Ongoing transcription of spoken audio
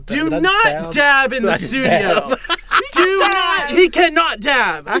Do not dab in the studio. Do not. He cannot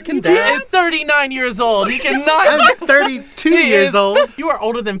dab. I can dab. He is 39 years old. He cannot. I'm 32 years old. You are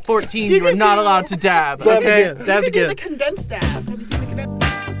older than 14. You are not allowed to dab. Dab Okay. again. Dab again. The condensed dab. Have you seen the condensed?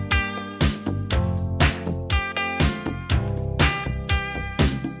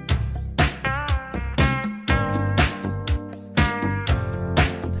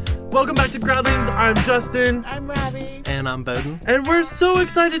 Welcome back to GradLings. I'm Justin. I'm Robbie. And I'm Bowden. And we're so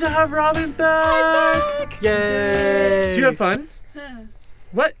excited to have Robin back. Yay! Did you have fun?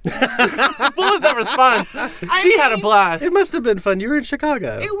 What? What was that response? She had a blast. It must have been fun. You were in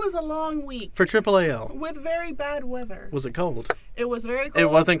Chicago It was a long week for AAAL. with very bad weather. Was it cold? It was very cold. It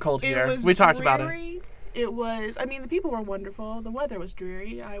wasn't cold here. was We talked about it. dreary. It was, I mean, the people were wonderful. The weather was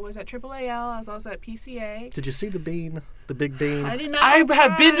dreary. I was at AAAL. I was also at PCA. Did you see the bean? The big bean? I did not I have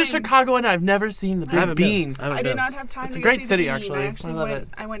have been to time. Chicago and I've never seen the I Big haven't Bean. been. I haven't I did been. not have time It's to a go great see city, the bean. actually. I actually I love went, it.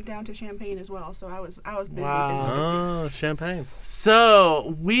 I went down to Champaign as well, so I was busy. Wow. Oh, champagne.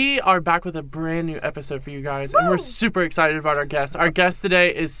 So, we are back with a brand new episode for you guys, and we're super excited about our guest. Our guest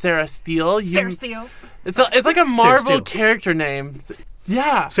today is Sarah Steele. Sarah Steele. It's like a Marvel character name.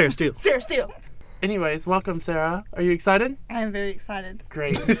 Yeah. Sarah Steele. Sarah Steele. Anyways, welcome, Sarah. Are you excited? I'm very excited.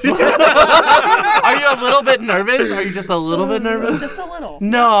 Great. Are you a little bit nervous? Are you just a little bit nervous? Just a little.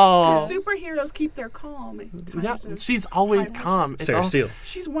 No. Superheroes keep their calm. in Yeah, times of she's always high calm. It's Sarah all- Steele.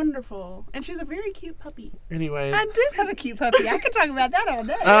 She's wonderful, and she's a very cute puppy. Anyways. I do have a cute puppy. I could talk about that all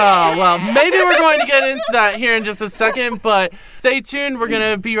day. Oh, well, maybe we're going to get into that here in just a second, but stay tuned. We're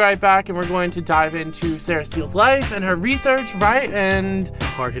going to be right back, and we're going to dive into Sarah Steele's life and her research, right? And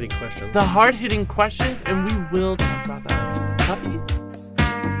Hard-hitting questions. the hard-hitting questions, and we will talk about that. Puppy.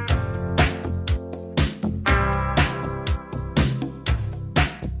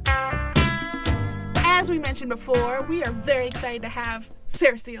 As we mentioned before, we are very excited to have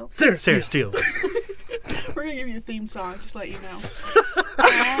Sarah Steele. Sarah Steele. We're going to give you a theme song, just to let you know.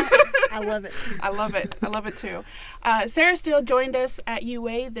 I love it. I love it. I love it too. Sarah Steele joined us at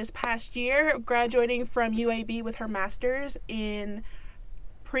UA this past year, graduating from UAB with her master's in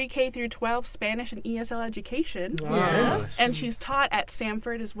pre-K through 12 Spanish and ESL education. Yes. And she's taught at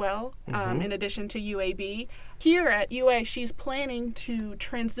Samford as well, in addition to UAB. Here at UA, she's planning to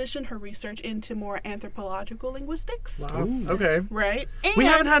transition her research into more anthropological linguistics. Wow. Okay. Right? And We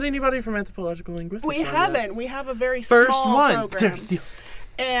haven't had anybody from anthropological linguistics. We on yet. haven't. We have a very First small one, program. Sarah Steele.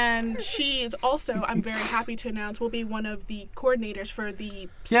 And she is also, I'm very happy to announce, will be one of the coordinators for the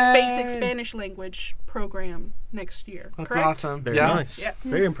Yay. basic Spanish language program next year. That's correct? awesome. Very Yes. nice. Yes.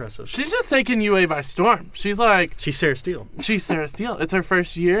 Very impressive. She's just taking UA by storm. She's like, She's Sarah Steele. she's Sarah Steele. It's her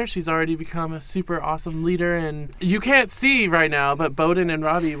first year. She's already become a super awesome leader. And you can't see right now, but Bowden and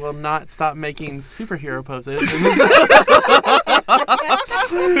Robbie will not stop making superhero poses.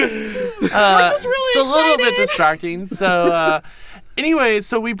 It's a little bit distracting. So, anyways,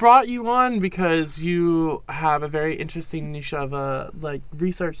 so we brought you on because you have a very interesting niche of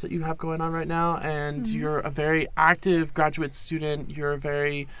research that you have going on right now, and you're a very active graduate student. You're a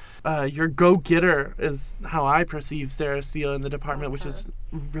very you're go-getter is how I perceive Sarah Steele in the department, which is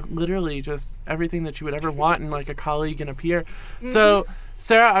literally just everything that you would ever want in like a colleague and a peer. So,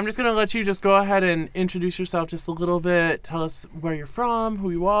 Sarah, I'm just going to let you just go ahead and introduce yourself just a little bit. Tell us where you're from,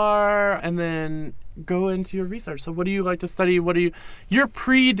 who you are, and then go into your research. So what do you like to study? You're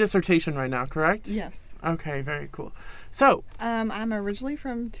pre-dissertation right now, correct? Yes. Okay, very cool. So, I'm originally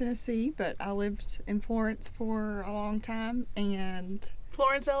from Tennessee, but I lived in Florence for a long time, and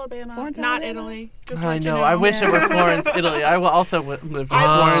Florence, Alabama. Florence, not Alabama. Italy. Just I let you know, I wish it were Yeah. Florence, Italy. I will also live in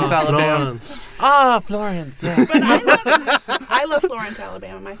Florence, Alabama. Florence. Ah, Florence, yes. But I love Florence,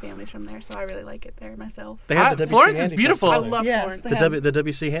 Alabama. My family's from there, so I really like it there myself. They have the WC Florence is Handy beautiful. Festival I love yes, Florence. they there. have, The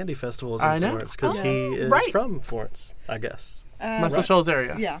WC Handy Festival is I in know. Florence because Oh, he yes. is Right. from Florence, I guess. Muscle Shoals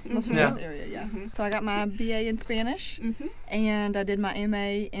area. yeah, most of Yeah. this area, yeah. So I got my BA in Spanish, and I did my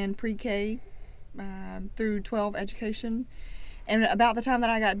MA in pre-K through 12 education. And about the time that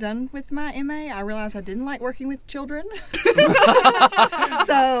I got done with my MA, I realized I didn't like working with children.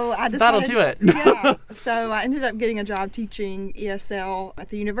 So I decided... That'll do it. Yeah. So I ended up getting a job teaching ESL at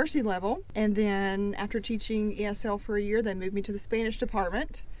the university level. And then after teaching ESL for a year, they moved me to the Spanish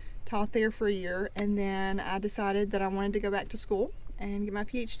department. Taught there for a year. And then I decided that I wanted to go back to school and get my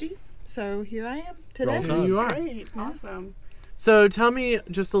PhD. So here I am today. Roll Here Tide. you are. Great. Awesome. So tell me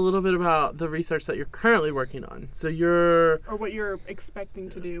just a little bit about the research that you're currently working on. So you're... Or what you're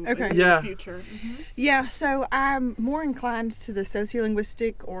expecting to do Okay. in Yeah. the future. Yeah, so I'm more inclined to the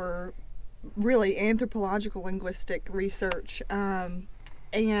sociolinguistic or really anthropological linguistic research.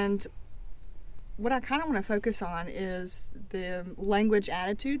 And what I kind of want to focus on is the language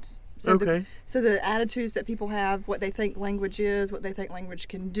attitudes. So Okay. the attitudes that people have, what they think language is, what they think language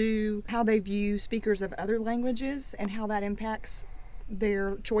can do, how they view speakers of other languages, and how that impacts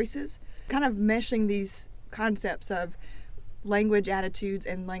their choices. Kind of meshing these concepts of language attitudes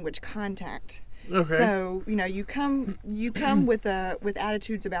and language contact. Okay. So, you come with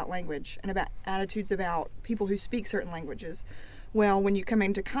attitudes about language and about attitudes about people who speak certain languages. Well, when you come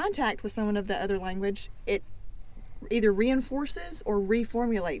into contact with someone of the other language, it either reinforces or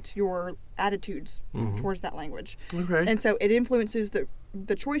reformulates your attitudes towards that language. Okay. And so it influences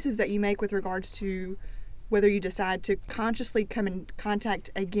the choices that you make with regards to whether you decide to consciously come in contact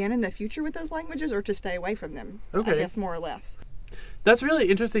again in the future with those languages or to stay away from them, Okay. I guess, more or less. That's really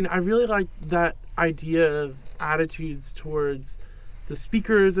interesting. I really like that idea of attitudes towards the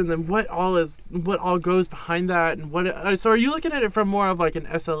speakers, and then what all goes behind that, and so are you looking at it from more of like an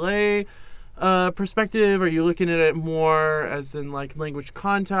SLA perspective? Are you looking at it more as in like language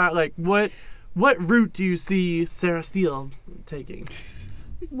contact? Like what route do you see Sarah Steele taking?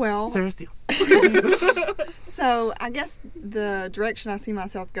 Well, Sarah Steele. So I guess the direction I see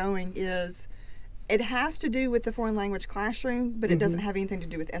myself going is it has to do with the foreign language classroom, but it doesn't have anything to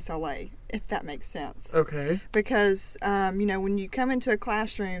do with SLA, if that makes sense. Okay. Because, when you come into a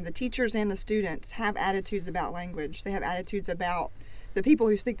classroom, the teachers and the students have attitudes about language. They have attitudes about the people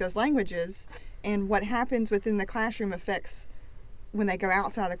who speak those languages, and what happens within the classroom affects when they go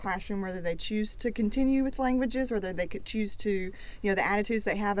outside the classroom, whether they choose to continue with languages, whether they could choose to, the attitudes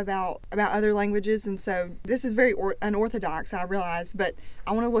they have about other languages. And so this is very unorthodox, I realize, but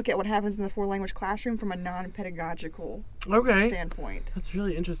I want to look at what happens in the foreign language classroom from a non-pedagogical standpoint. That's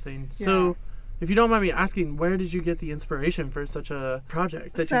really interesting. Yeah. So if you don't mind me asking, where did you get the inspiration for such a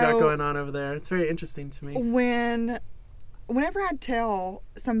project that you got going on over there? It's very interesting to me. Whenever I tell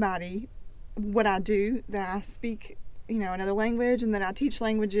somebody what I do, that I speak another language and that I teach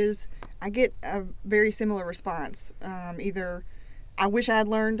languages, I get a very similar response. Either I wish I had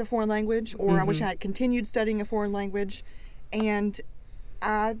learned a foreign language, or I wish I had continued studying a foreign language. And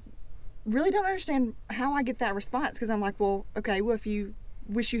I really don't understand how I get that response, because I'm like, well, okay, well, if you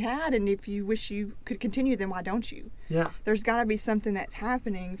wish you had and if you wish you could continue, then why don't you? Yeah. There's got to be something that's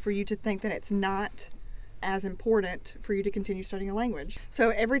happening for you to think that it's not as important for you to continue studying a language.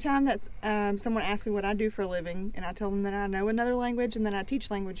 So every time that someone asks me what I do for a living, and I tell them that I know another language and that I teach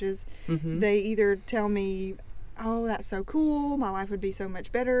languages, they either tell me, oh, that's so cool, my life would be so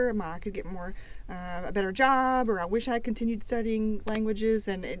much better, I could get a better job, or I wish I had continued studying languages.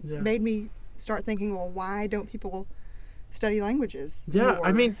 And it made me start thinking, well, why don't people study languages more?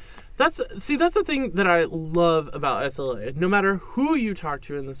 I mean, that's the thing that I love about SLA. No matter who you talk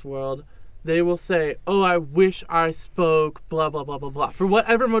to in this world, they will say, oh, I wish I spoke blah, blah, blah, blah, blah. For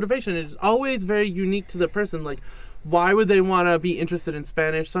whatever motivation. It is always very unique to the person. Like, why would they want to be interested in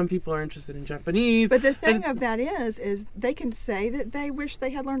Spanish? Some people are interested in Japanese. But the thing of that is they can say that they wish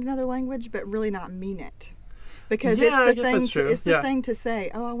they had learned another language, but really not mean it. Because it's the thing to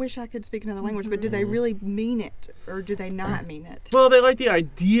say, oh, I wish I could speak another language, but do they really mean it, or do they not mean it? Well, they like the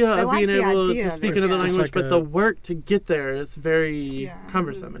idea of being able to speak another language, but the work to get there is very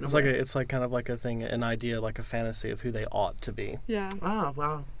cumbersome. It's like kind of like an idea, like a fantasy of who they ought to be. Yeah. Oh,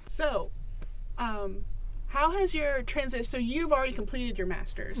 wow. So, how has your transition? So you've already completed your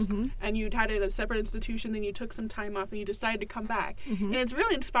master's, and you'd had it at a separate institution. Then you took some time off, and you decided to come back. And it's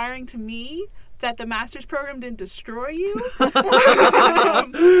really inspiring to me that the master's program didn't destroy you.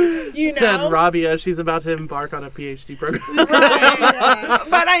 Said Robbie as she's about to embark on a PhD program.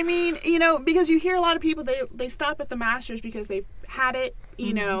 But I mean, because you hear a lot of people, they stop at the master's because they've had it,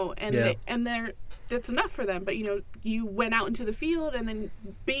 and that's enough for them. But you went out into the field, and then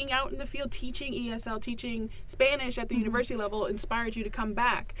being out in the field teaching ESL, teaching Spanish at the university level inspired you to come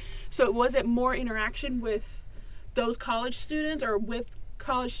back. So was it more interaction with those college students, or with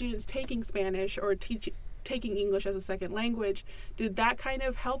college students taking Spanish or taking English as a second language? Did that kind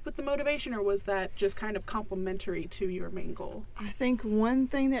of help with the motivation, or was that just kind of complementary to your main goal? I think one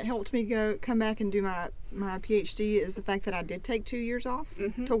thing that helped me come back and do my PhD is the fact that I did take 2 years off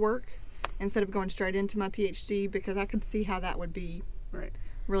to work instead of going straight into my PhD, because I could see how that would be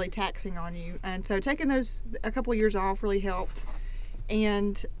really taxing on you. And so taking those a couple of years off really helped.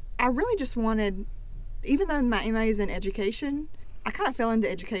 And I really just wanted, even though my MA is in education, I kind of fell into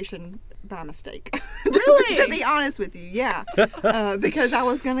education by mistake. Really? To be honest with you, yeah. Because I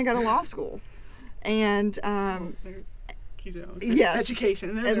was going to go to law school. And Yes. education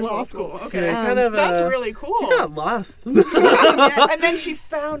and, And there's law school. Okay. Yeah, kind of, That's really cool. You got lost. And then she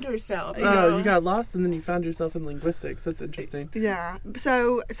found herself. Oh, you got lost and then you found yourself in linguistics. That's interesting. Yeah.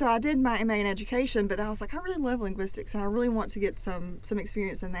 So I did my MA in education, but I was like, I really love linguistics and I really want to get some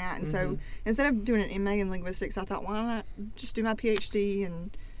experience in that. And so instead of doing an MA in linguistics, I thought, why not just do my PhD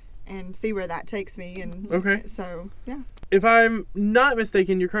and see where that takes me. And Okay. So, yeah. If I'm not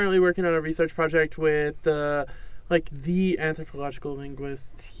mistaken, you're currently working on a research project with the anthropological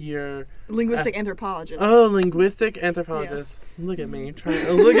linguist here. Linguistic anthropologist. Oh, linguistic anthropologist. Yes. Look at me.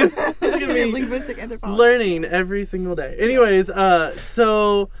 Look at me. Linguistic anthropologist. Learning every single day. Anyways,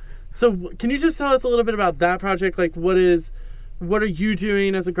 so can you just tell us a little bit about that project? Like, what are you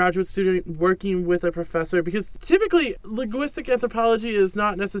doing as a graduate student working with a professor? Because typically, linguistic anthropology is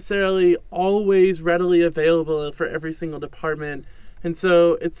not necessarily always readily available for every single department. And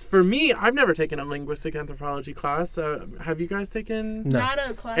so it's, for me, I've never taken a linguistic anthropology class. Have you guys taken? No. Not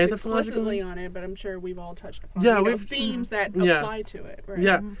a class explicitly on it, but I'm sure we've all touched upon we've themes that apply to it. Right?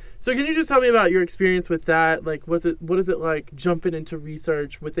 Yeah. So can you just tell me about your experience with that? Like, what is it like jumping into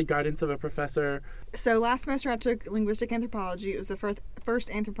research with the guidance of a professor? So last semester I took linguistic anthropology. It was the first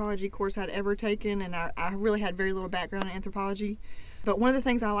anthropology course I'd ever taken, and I really had very little background in anthropology. But one of the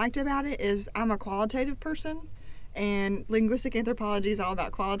things I liked about it is I'm a qualitative person, and linguistic anthropology is all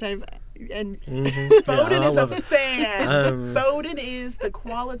about qualitative. And Bowden is a fan. Bowden is the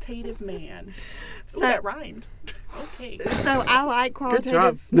qualitative man. Ooh, that rhymed. Okay. So I like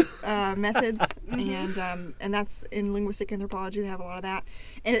qualitative methods, and that's in linguistic anthropology. They have a lot of that,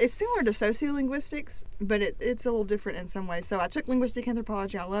 and it's similar to sociolinguistics, but it's a little different in some ways. So I took linguistic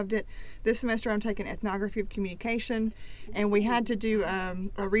anthropology. I loved it. This semester I'm taking ethnography of communication, and we had to do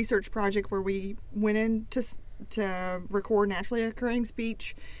a research project where we went in to record naturally occurring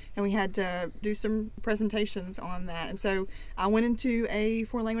speech, and we had to do some presentations on that. And so I went into a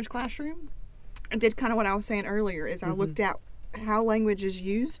foreign language classroom and did kind of what I was saying earlier, is I looked at how language is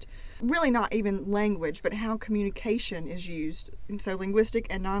used, really not even language, but how communication is used. And so linguistic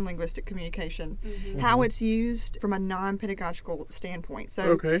and non-linguistic communication, how it's used from a non-pedagogical standpoint.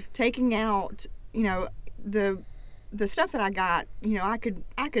 So taking out, the stuff that I got, I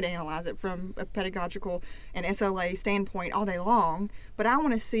could analyze it from a pedagogical and SLA standpoint all day long, but I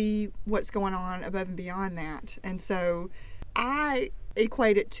want to see what's going on above and beyond that. And so I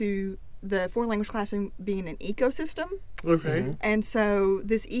equate it to the foreign language classroom being an ecosystem. Okay. And so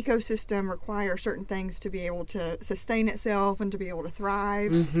this ecosystem requires certain things to be able to sustain itself and to be able to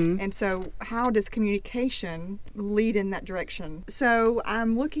thrive. And so how does communication lead in that direction? So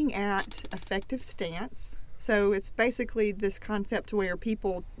I'm looking at effective stance. So it's basically this concept where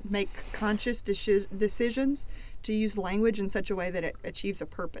people make conscious decisions to use language in such a way that it achieves a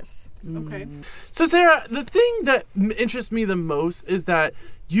purpose. Okay. So Sarah, the thing that interests me the most is that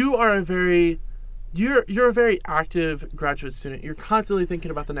you are you're a very active graduate student. You're constantly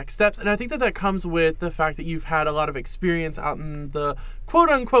thinking about the next steps, and I think that comes with the fact that you've had a lot of experience out in the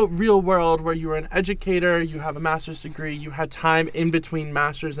quote-unquote real world, where you were an educator, you have a master's degree, you had time in between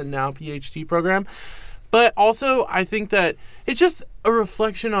master's and now PhD program. But also, I think that it's just a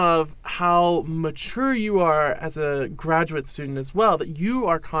reflection of how mature you are as a graduate student as well, that you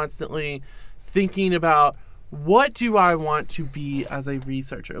are constantly thinking about, what do I want to be as a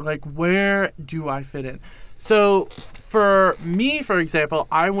researcher? Like, where do I fit in? So for me, for example,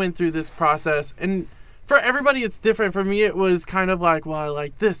 I went through this process, and for everybody it's different. For me, it was kind of like, well, I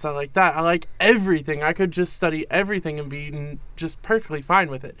like this, I like that, I like everything. I could just study everything and be just perfectly fine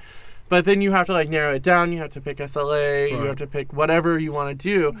with it. But then you have to narrow it down. You have to pick SLA. You have to pick whatever you want to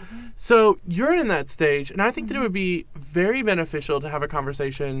do. So you're in that stage, and I think that it would be very beneficial to have a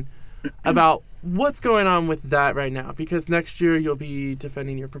conversation about what's going on with that right now. Because next year you'll be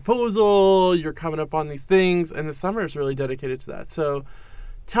defending your proposal. You're coming up on these things, and the summer is really dedicated to that. So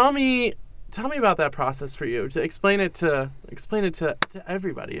tell me about that process for you. To explain it to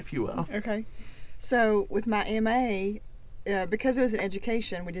everybody, if you will. Okay. So with my MA. Because it was an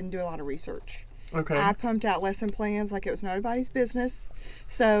education, we didn't do a lot of research. Okay. I pumped out lesson plans like it was nobody's business.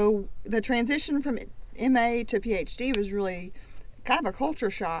 So the transition from MA to PhD was really kind of a culture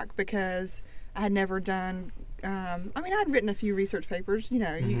shock, because I had never done, I'd written a few research papers. You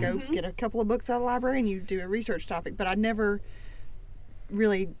go get a couple of books out of the library and you do a research topic, but I'd never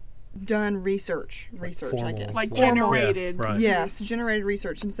really done research, formal, I guess. Like generated. Yeah, right. Yes, generated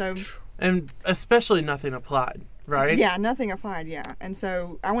research. And so... And especially nothing applied. right? Yeah, nothing applied, yeah. And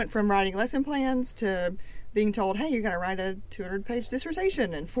so I went from writing lesson plans to being told, hey, you're going to write a 200-page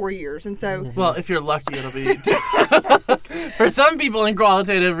dissertation in 4 years. And so... Well, if you're lucky, it'll be... For some people in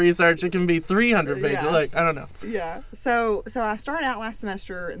qualitative research, it can be 300 pages. Yeah. Like, I don't know. Yeah. So I started out last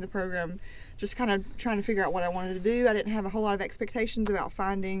semester in the program just kind of trying to figure out what I wanted to do. I didn't have a whole lot of expectations about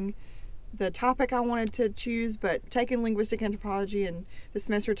finding the topic I wanted to choose, but taking linguistic anthropology and the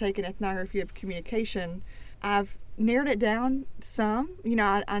semester taking ethnography of communication, I've narrowed it down some. You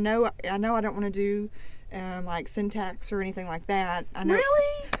know, I know I don't want to do like syntax or anything like that. I know.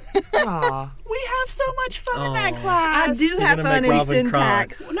 Really? Aw. We have so much fun in that class. I do You're have gonna fun make in Robin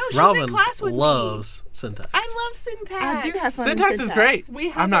syntax. cry. No, she's Robin in class with loves syntax. I love syntax. I do have fun Syntax in is syntax. great. We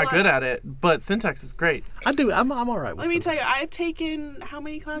have I'm a not lot- good at it, but syntax is great. I do. I'm all right with Let me syntax. tell you, I've taken how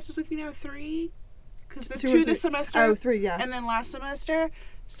many classes with you now? 3? Because there's 2 or 2 3. this semester. Oh, 3, yeah. And then last semester,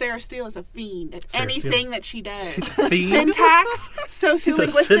 Sarah Steele is a fiend at Sarah anything Steele. that she does. Fiend? Syntax, He's a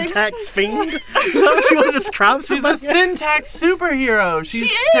sociolinguistics. syntax fiend? Is that what you want to describe She's a somebody? syntax superhero. She's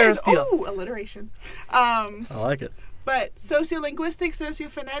She Sarah is. Steele. Oh, alliteration. I like it. But sociolinguistics,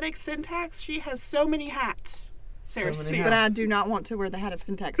 sociophonetics, syntax, she has so many hats. Sarah many Steele. But I do not want to wear the hat of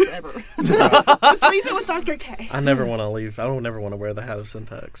syntax forever. Just leave it with Dr. K. I never want to leave. I don't never want to wear the hat of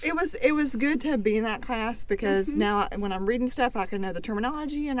syntax. It was good to be in that class because now when I'm reading stuff, I can know the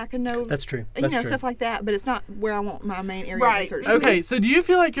terminology and I can know That's true. you That's know true. stuff like that. But it's not where I want my main area Right. of research. to be. Okay, so do you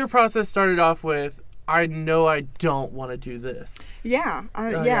feel like your process started off with, I know I don't want to do this? Yeah, Oh,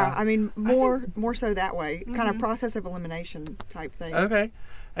 yeah. yeah. I mean, more so that way, kind of process of elimination type thing. Okay.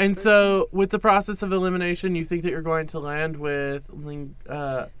 And so, with the process of elimination, you think that you're going to land with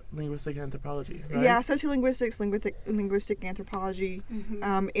linguistic anthropology, right? Yeah, sociolinguistics, linguistic anthropology,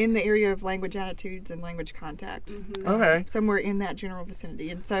 in the area of language attitudes and language contact. Okay. Somewhere in that general vicinity.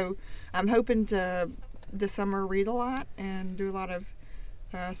 And so I'm hoping to this summer read a lot and do a lot of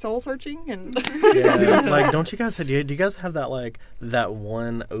soul searching and Yeah, like, don't you guys do you guys have that like that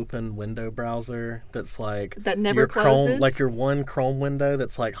one open window browser that's like That never your Chrome, closes? like your one Chrome window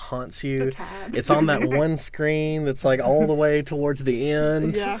that's like haunts you. The tab. It's on that one screen that's like all the way towards the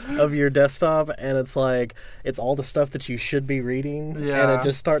end Yeah. of your desktop, and it's like it's all the stuff that you should be reading, and Yeah. it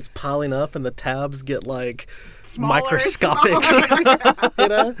just starts piling up, and the tabs get like Smaller and microscopic, smaller. you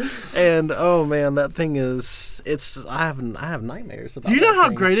know. And oh man, that thing is I have nightmares about. Do you know that how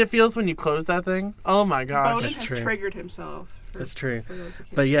thing. great it feels when you close that thing? Oh my gosh. Bonus That's has true. triggered himself. That's true. for those who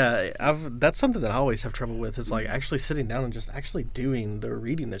can't But see. yeah, that's something that I always have trouble with is like actually sitting down and just actually doing the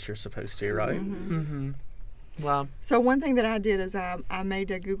reading that you're supposed to, right? Mm-hmm. Wow. So one thing that I did is I made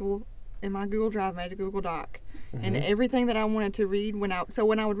in my Google Drive, made a Google Doc, and everything that I wanted to read when I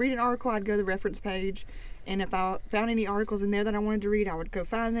would read an article, I'd go to the reference page, and if I found any articles in there that I wanted to read, I would go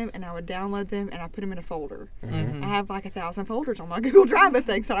find them and I would download them and I put them in a folder. I have like 1,000 folders on my Google Drive of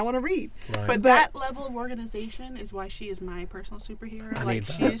things that I want to read. Right. But that level of organization is why she is my personal superhero. I Like need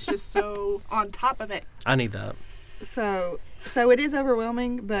she that. is just so on top of it. I need that. So it is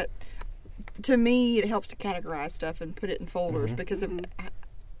overwhelming, but to me, it helps to categorize stuff and put it in folders because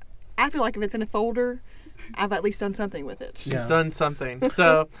I feel like if it's in a folder, I've at least done something with it. She's Yeah. done something.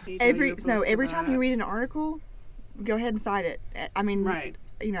 So, Every time you read an article, go ahead and cite it. I mean, Right.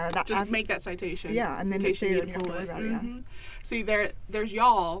 you know, that Just make that citation. Yeah, and then in it's case you there need and you to don't have pull to worry about it, Mhm. See, there's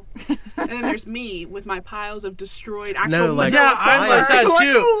y'all, and then there's me with my piles of destroyed actual No, like, yeah, I'm like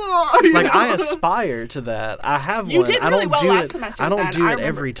that too. Like I aspire to that. I have You one. did I really don't well do last it. semester I with don't that. do I it remember-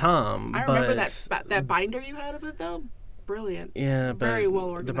 every time. I but remember that binder you had of it though. Brilliant. yeah, but Very well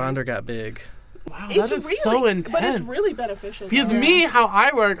the organized. binder got big. Wow, It's that is really, so intense. But it's really beneficial. Because though. me, how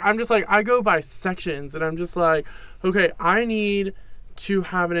I work, I'm just like, I go by sections, and I'm just like, okay, I need to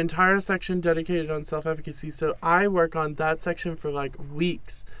have an entire section dedicated on self-efficacy, so I work on that section for like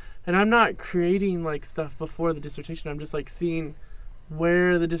weeks. And I'm not creating like stuff before the dissertation. I'm just like seeing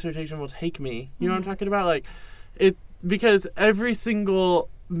where the dissertation will take me. You know what I'm talking about? Like it, because every single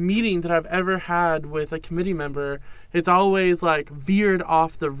meeting that I've ever had with a committee member, it's always like veered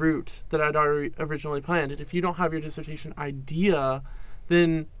off the route that I'd already originally planned. And if you don't have your dissertation idea,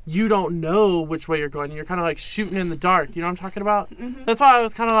 then you don't know which way you're going. You're kind of like shooting in the dark. You know what I'm talking about? That's why I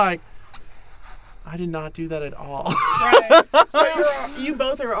was kind of like, I did not do that at all. Right. So you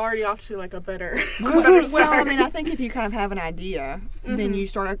both are already off to like a better Well, start. I mean, I think if you kind of have an idea, then you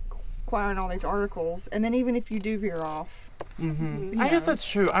start acquiring all these articles, and then even if you do veer off, I guess that's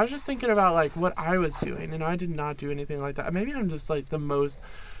true. I was just thinking about like what I was doing, and I did not do anything like that. Maybe I'm just like the most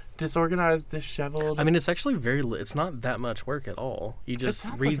disorganized, disheveled. I mean, it's actually it's not that much work at all. You just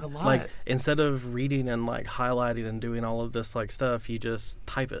sounds read, like a lot. like, instead of reading and, like, highlighting and doing all of this, like, stuff, you just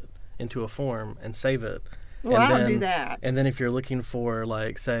type it into a form and save it. Well, I don't do that. And then if you're looking for,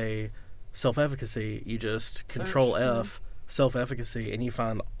 like, say, self-efficacy, you just Control F, self-efficacy, and you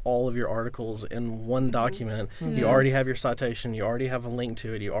find all of your articles in one document. You already have your citation, you already have a link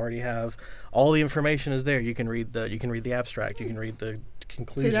to it, you already have all the information is there. You can read the abstract, you can read the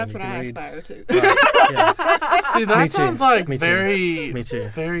conclusion. See, that's what I aspire to. See, that sounds like Me too. very, Me too.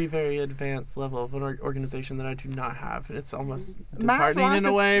 very, very advanced level of an organization that I do not have. And it's almost My disheartening in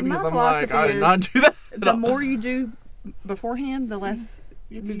a way because my I'm like, philosophy I did is not do that. The more you do beforehand, the less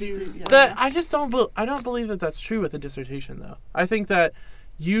You have to do. That I just don't. I don't believe that that's true with a dissertation, though. I think that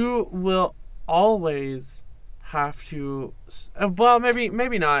you will always have to. Well,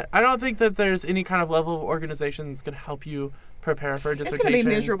 maybe not. I don't think that there's any kind of level of organization that's going to help you prepare for a dissertation. It's going to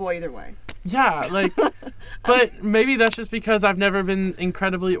be miserable either way. Yeah, like, but maybe that's just because I've never been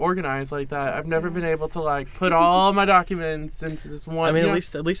incredibly organized like that. I've never been able to, like, put all my documents into this one. I mean, at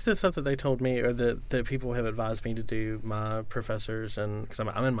least the stuff that they told me, or that people have advised me to do, my professors, and because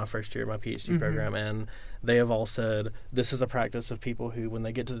I'm in my first year of my PhD program, and they have all said this is a practice of people who, when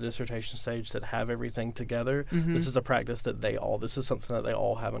they get to the dissertation stage, that have everything together. This is a practice that this is something that they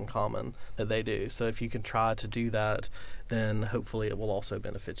all have in common that they do. So if you can try to do that, then hopefully it will also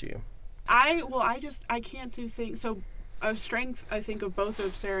benefit you. I can't do things. So a strength, I think, of both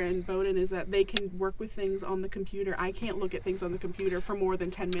of Sarah and Bowden is that they can work with things on the computer. I can't look at things on the computer for more than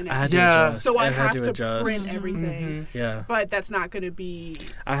 10 minutes. I had to adjust. So I had have to print everything. Yeah. But that's not going to be...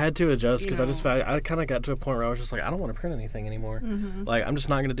 I had to adjust because I kind of got to a point where I was just like, I don't want to print anything anymore. Like, I'm just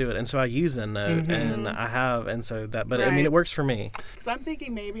not going to do it. And so I use EndNote, and I have, and so that, but I mean, it works for me. Because I'm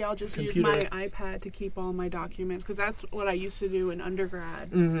thinking maybe I'll just use my iPad to keep all my documents, because that's what I used to do in undergrad.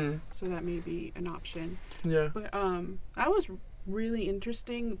 So that may be an option. Yeah. But that was really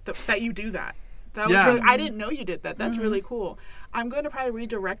interesting that you do that. That was really, I didn't know you did that. That's really cool. I'm going to probably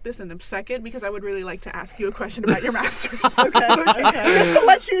redirect this in a second because I would really like to ask you a question about your master's. Okay. Just to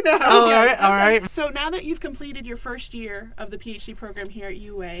let you know. All right. So now that you've completed your first year of the PhD program here at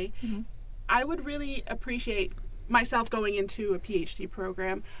UA, I would really appreciate myself going into a PhD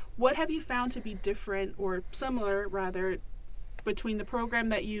program. What have you found to be different, or similar rather, between the program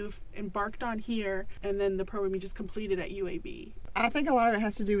that you've embarked on here and then the program you just completed at UAB? I think a lot of it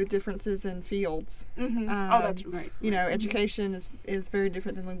has to do with differences in fields. That's right. You know, education is very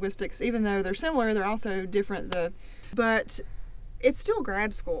different than linguistics. Even though they're similar, they're also different. But it's still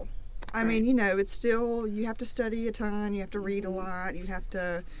grad school. I mean, you know, it's still, you have to study a ton, you have to read a lot, you have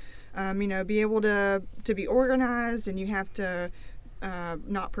to, you know, be able to be organized, and you have to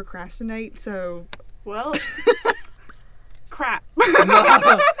not procrastinate. So, well... crap. But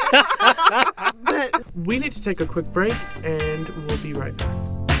we need to take a quick break, and we'll be right back.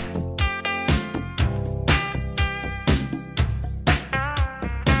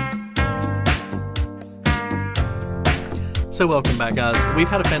 So welcome back, guys. We've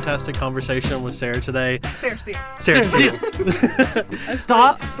had a fantastic conversation with Sarah today. Sarah Steele.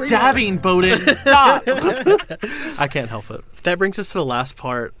 Stop dabbing, Bowden. Stop. I can't help it. That brings us to the last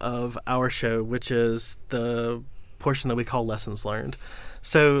part of our show, which is the portion that we call lessons learned.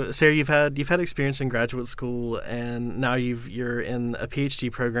 So, Sarah, you've had experience in graduate school, and now you're in a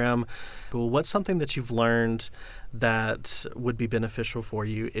PhD program. Well, what's something that you've learned that would be beneficial for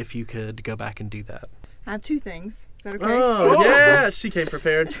you if you could go back and do that? I have two things. Is that okay? Oh, yeah, she came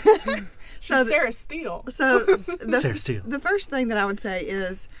prepared. So Sarah Steele. So Sarah Steele. The first thing that I would say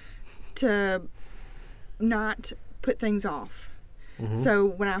is to not put things off. So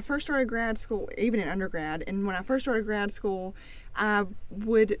when I first started grad school, even in undergrad, and when I first started grad school, I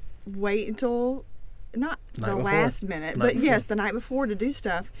would wait until not the last minute, but yes, the night before to do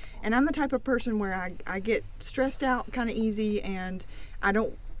stuff. And I'm the type of person where I get stressed out kind of easy, and I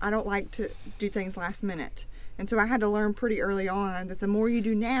don't like to do things last minute. And so I had to learn pretty early on that the more you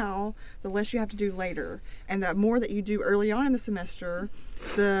do now, the less you have to do later. And the more that you do early on in the semester,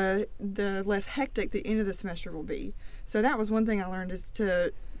 the less hectic the end of the semester will be. So that was one thing I learned, is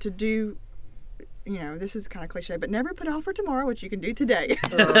to do, you know, this is kind of cliche, but never put off for tomorrow what you can do today.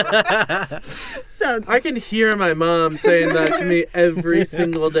 So I can hear my mom saying that to me every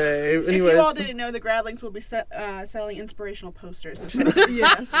single day. Anyways. If you all didn't know, the GradLings will be selling inspirational posters.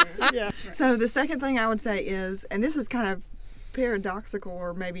 Yes. Yeah. So the second thing I would say is, and this is kind of paradoxical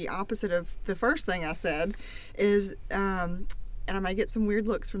or maybe opposite of the first thing I said, is, and I may get some weird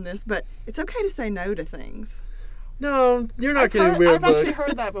looks from this, but it's okay to say no to things. No, you're not getting weird looks. I've actually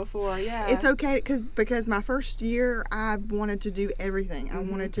heard that before, yeah. It's okay, because my first year, I wanted to do everything. I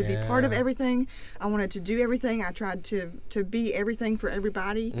wanted to be part of everything. I wanted to do everything. I tried to be everything for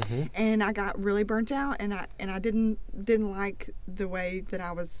everybody, and I got really burnt out, and I didn't like the way that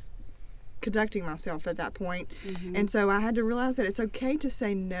I was conducting myself at that point. Mm-hmm. And so I had to realize that it's okay to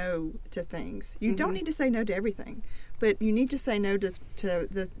say no to things. You don't need to say no to everything, but you need to say no to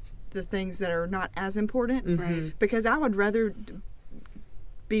the things that are not as important. Mm-hmm. Because I would rather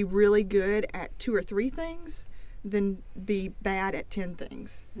be really good at 2 or 3 things than be bad at 10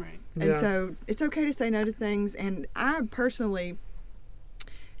 things. Right. And so it's okay to say no to things. And I personally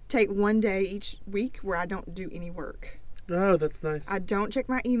take one day each week where I don't do any work. Oh, that's nice. I don't check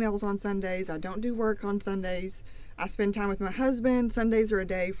my emails on Sundays. I don't do work on Sundays. I spend time with my husband. Sundays are a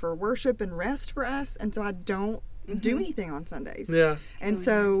day for worship and rest for us. And so I don't do anything on Sundays. Yeah. And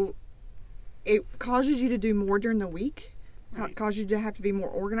so it causes you to do more during the week. It causes you to have to be more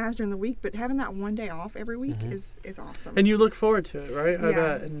organized during the week. But having that one day off every week is awesome. And you look forward to it, right? I Yeah.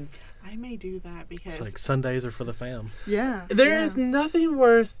 bet. And I may do that because It's like Sundays are for the fam. Yeah. there is nothing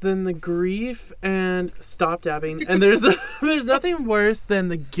worse than the grief and stop dabbing. And there's nothing worse than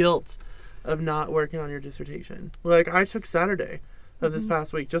the guilt of not working on your dissertation. Like, I took Saturday of this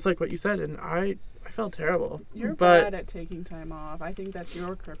past week, just like what you said, and I felt terrible. you're but bad at taking time off. I think that's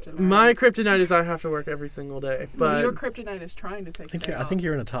your kryptonite. my kryptonite is I have to work every single day. But your kryptonite is trying to take I think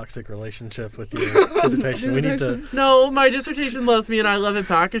you're in a toxic relationship with your dissertation. We need to. no, my dissertation loves me and I love it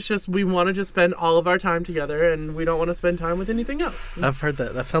back. It's just we want to just spend all of our time together and we don't want to spend time with anything else. I've heard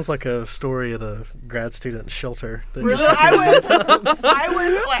that. That sounds like a story at a grad student shelter. That Really? just-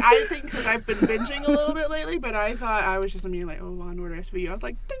 I think because I've been binging a little bit lately, but I thought I was just immediately like, oh, Law and Order SVU. I was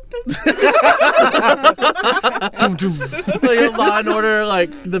like, ding, ding. Dum, dum. Like a Law and Order, like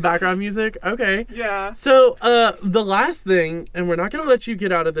the background music. Okay. Yeah. So, the last thing, and we're not going to let you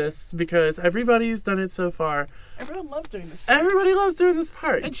get out of this because everybody's done it so far. Everyone loves doing this. Everybody loves doing this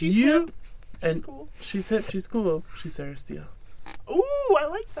part. And she's hip. She's and cool. She's hip. She's cool. She's Sarah Steele. Ooh, I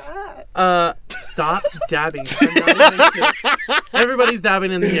like that. Stop dabbing. I'm not even kidding. Everybody's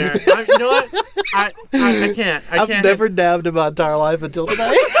dabbing in here. You know what? I can't. I I've can't. never dabbed in my entire life until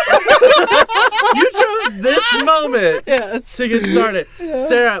today. You chose this moment Yeah, to get started.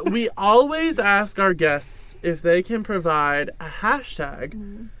 Sarah, we always ask our guests if they can provide a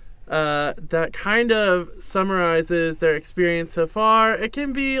hashtag that kind of summarizes their experience so far. It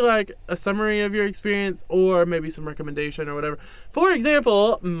can be like a summary of your experience or maybe some recommendation or whatever. For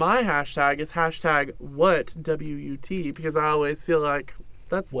example, my hashtag is hashtag what, W-U-T, because I always feel like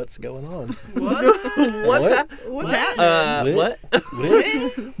that's... What's going on? What's happening? What?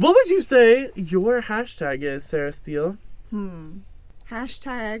 What would you say your hashtag is, Sarah Steele?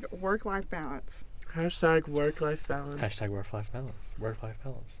 Hashtag work-life balance. Hashtag work-life balance. Hashtag work-life balance. Work-life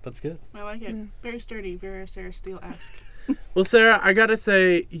balance. That's good. I like it. Very sturdy, very Sarah Steele-esque. Well, Sarah, I gotta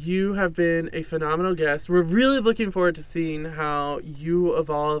say, you have been a phenomenal guest. We're really looking forward to seeing how you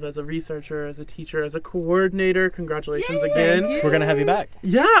evolve as a researcher, as a teacher, as a coordinator. Congratulations again. We're going to have you back.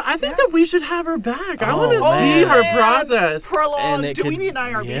 Yeah, I think that we should have her back. I Oh, want to man. see her Man. process. Prologue. And it Do we could- need an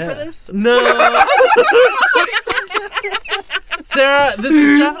IRB yeah. for this? No. Sarah, this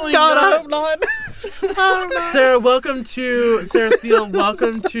is definitely God, I not... hope not. Sarah, welcome to Sarah Steele.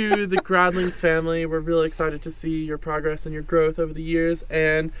 Welcome to the GradLings family. We're really excited to see your progress and your growth over the years,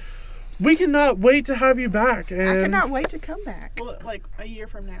 and we cannot wait to have you back. And I cannot wait to come back. Well, like a year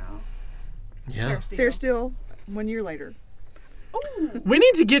from now. Yeah. Sarah Steele, 1 year later. Ooh. we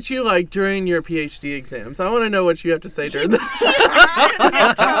need to get you like during your PhD exams. I want to know what you have to say during that.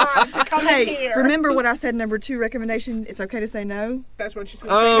 Come Hey, here. remember what I said, number 2 recommendation? It's okay to say no. That's what she's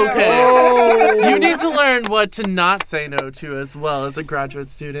going to say. Okay. Oh. You need to learn what to not say no to as well as a graduate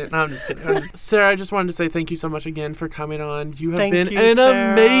student. No, I'm just kidding. Sarah, I just wanted to say thank you so much again for coming on. You have Thank been you, an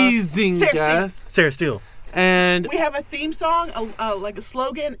Sarah. amazing Sarah guest. Sarah Steele. And We have a theme song, like a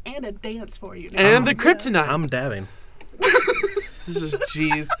slogan, and a dance for you. and the kryptonite. I'm dabbing.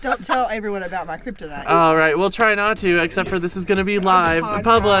 Jeez. Don't tell everyone about my kryptonite. All right, we'll try not to, except for this is going to be live, Podcast.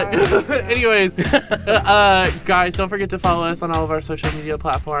 public. Anyways, guys, don't forget to follow us on all of our social media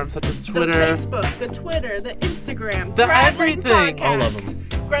platforms, such as Twitter. The Facebook, the Twitter, the Instagram, The GradLing everything. Podcast. All of them.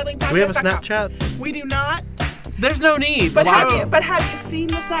 GradLing Do we have a Podcast.com. Snapchat? We do not. There's no need. But Why have, would- you, but have you seen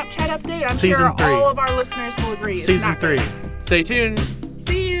the Snapchat update? I'm Season sure 3. all of our listeners will agree. It's Season not 3. good. Stay tuned.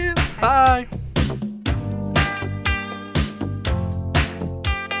 See you. Bye.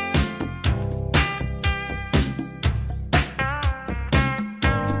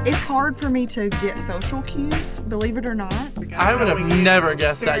 It's hard for me to get social cues, believe it or not. I would have never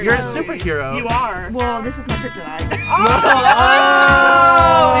guessed that. You're a superhero. You are. Well, this is my kryptonite.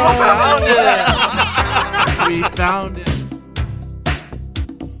 Oh, we found it. We found it.